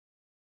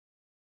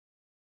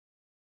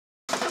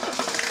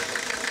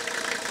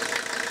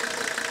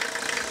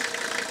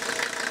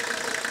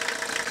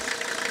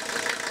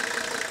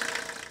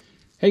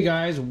Hey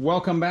guys,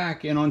 welcome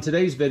back, and on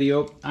today's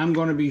video I'm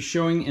going to be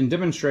showing and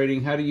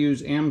demonstrating how to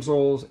use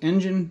Amsoil's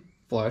Engine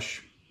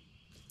Flush.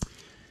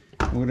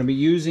 We're going to be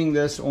using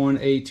this on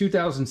a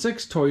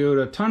 2006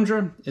 Toyota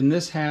Tundra, and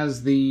this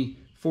has the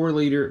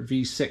 4-liter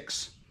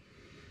V6.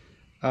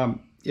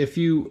 If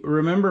you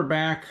remember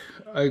back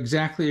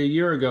exactly a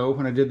year ago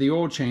when I did the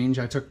oil change,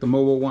 I took the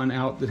mobile one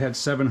out that had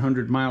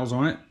 700 miles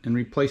on it and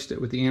replaced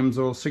it with the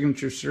Amsoil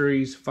Signature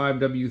Series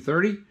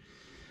 5W30.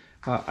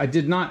 I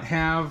did not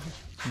have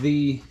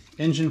the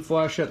engine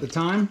flush at the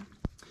time,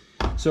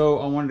 so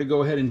I wanted to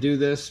go ahead and do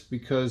this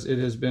because it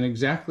has been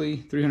exactly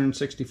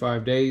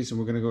 365 days and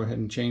we're going to go ahead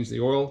and change the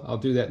oil. I'll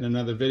do that in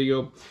another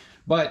video,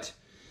 but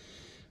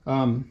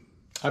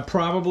I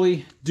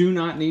probably do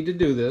not need to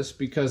do this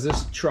because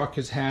this truck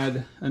has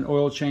had an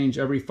oil change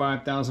every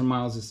 5,000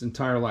 miles its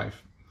entire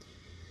life.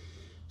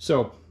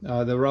 So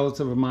the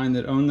relative of mine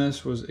that owned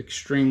this was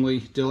extremely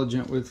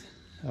diligent with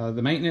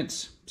the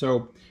maintenance,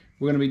 so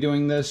we're going to be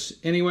doing this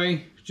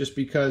anyway, just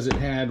because it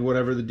had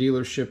whatever the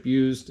dealership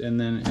used, and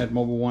then it had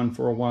Mobile One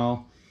for a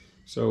while.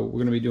 So we're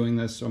going to be doing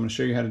this. So I'm going to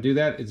show you how to do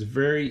that. It's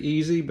very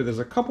easy, but there's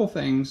a couple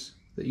things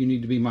that you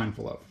need to be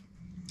mindful of.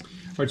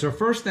 All right, so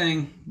first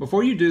thing,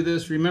 before you do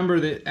this,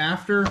 remember that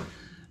after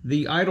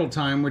the idle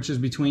time, which is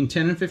between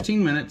 10 and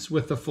 15 minutes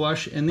with the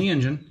flush in the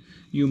engine,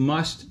 you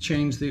must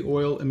change the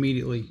oil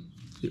immediately,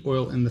 the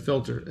oil in the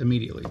filter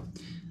immediately.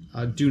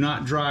 Do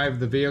not drive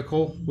the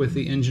vehicle with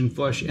the engine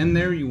flush in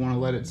there. You want to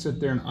let it sit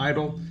there and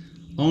idle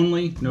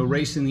only. No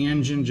racing the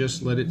engine,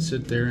 just let it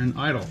sit there and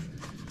idle.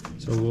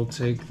 So we'll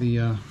take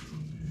the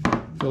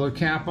filler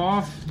cap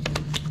off,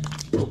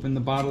 open the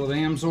bottle of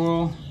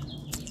Amsoil,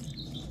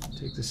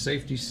 take the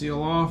safety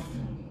seal off.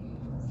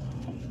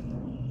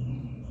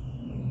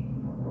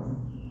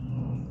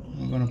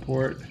 I'm going to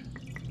pour it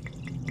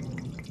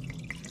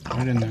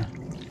right in there,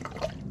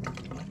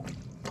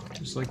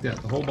 just like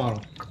that, the whole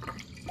bottle.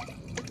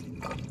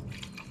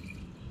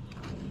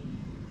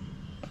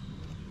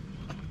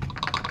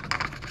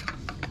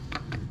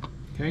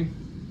 Okay,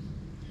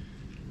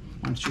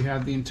 once you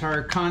have the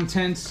entire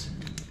contents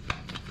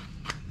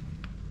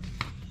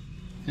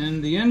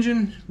in the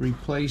engine,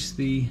 replace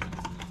the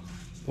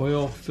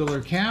oil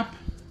filler cap,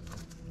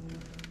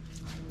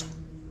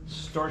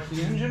 start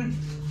the engine.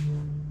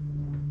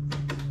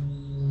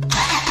 We're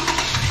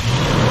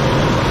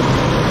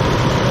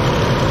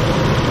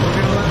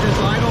going to let this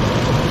idle.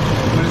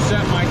 I'm going to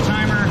set my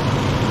timer,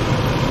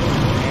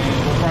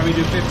 and we'll probably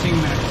do 15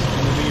 minutes.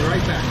 We'll be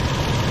right back.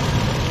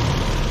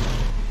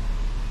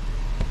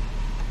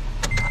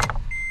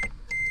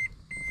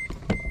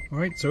 All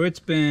right, so it's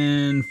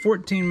been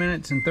 14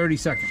 minutes and 30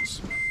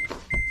 seconds.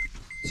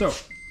 So,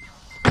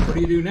 what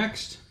do you do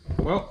next?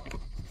 Well,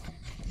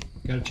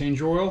 you gotta change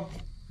your oil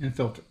and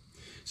filter.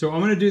 So I'm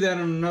gonna do that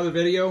in another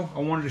video. I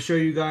wanted to show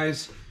you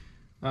guys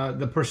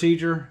the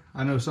procedure.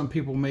 I know some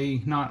people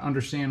may not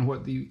understand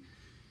what the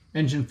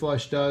engine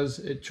flush does.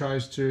 It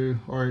tries to,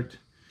 or it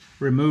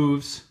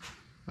removes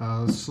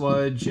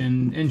sludge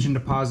and engine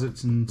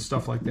deposits and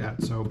stuff like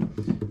that. So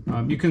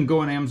you can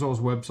go on Amsoil's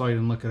website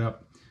and look it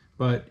up.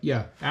 But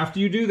yeah, after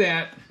you do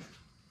that,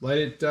 let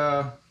it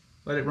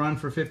run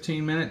for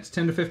 15 minutes,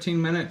 10 to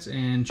 15 minutes,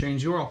 and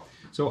change the oil.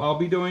 So I'll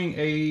be doing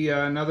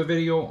another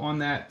video on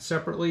that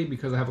separately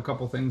because I have a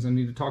couple things I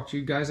need to talk to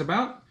you guys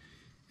about.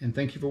 And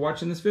thank you for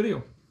watching this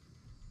video.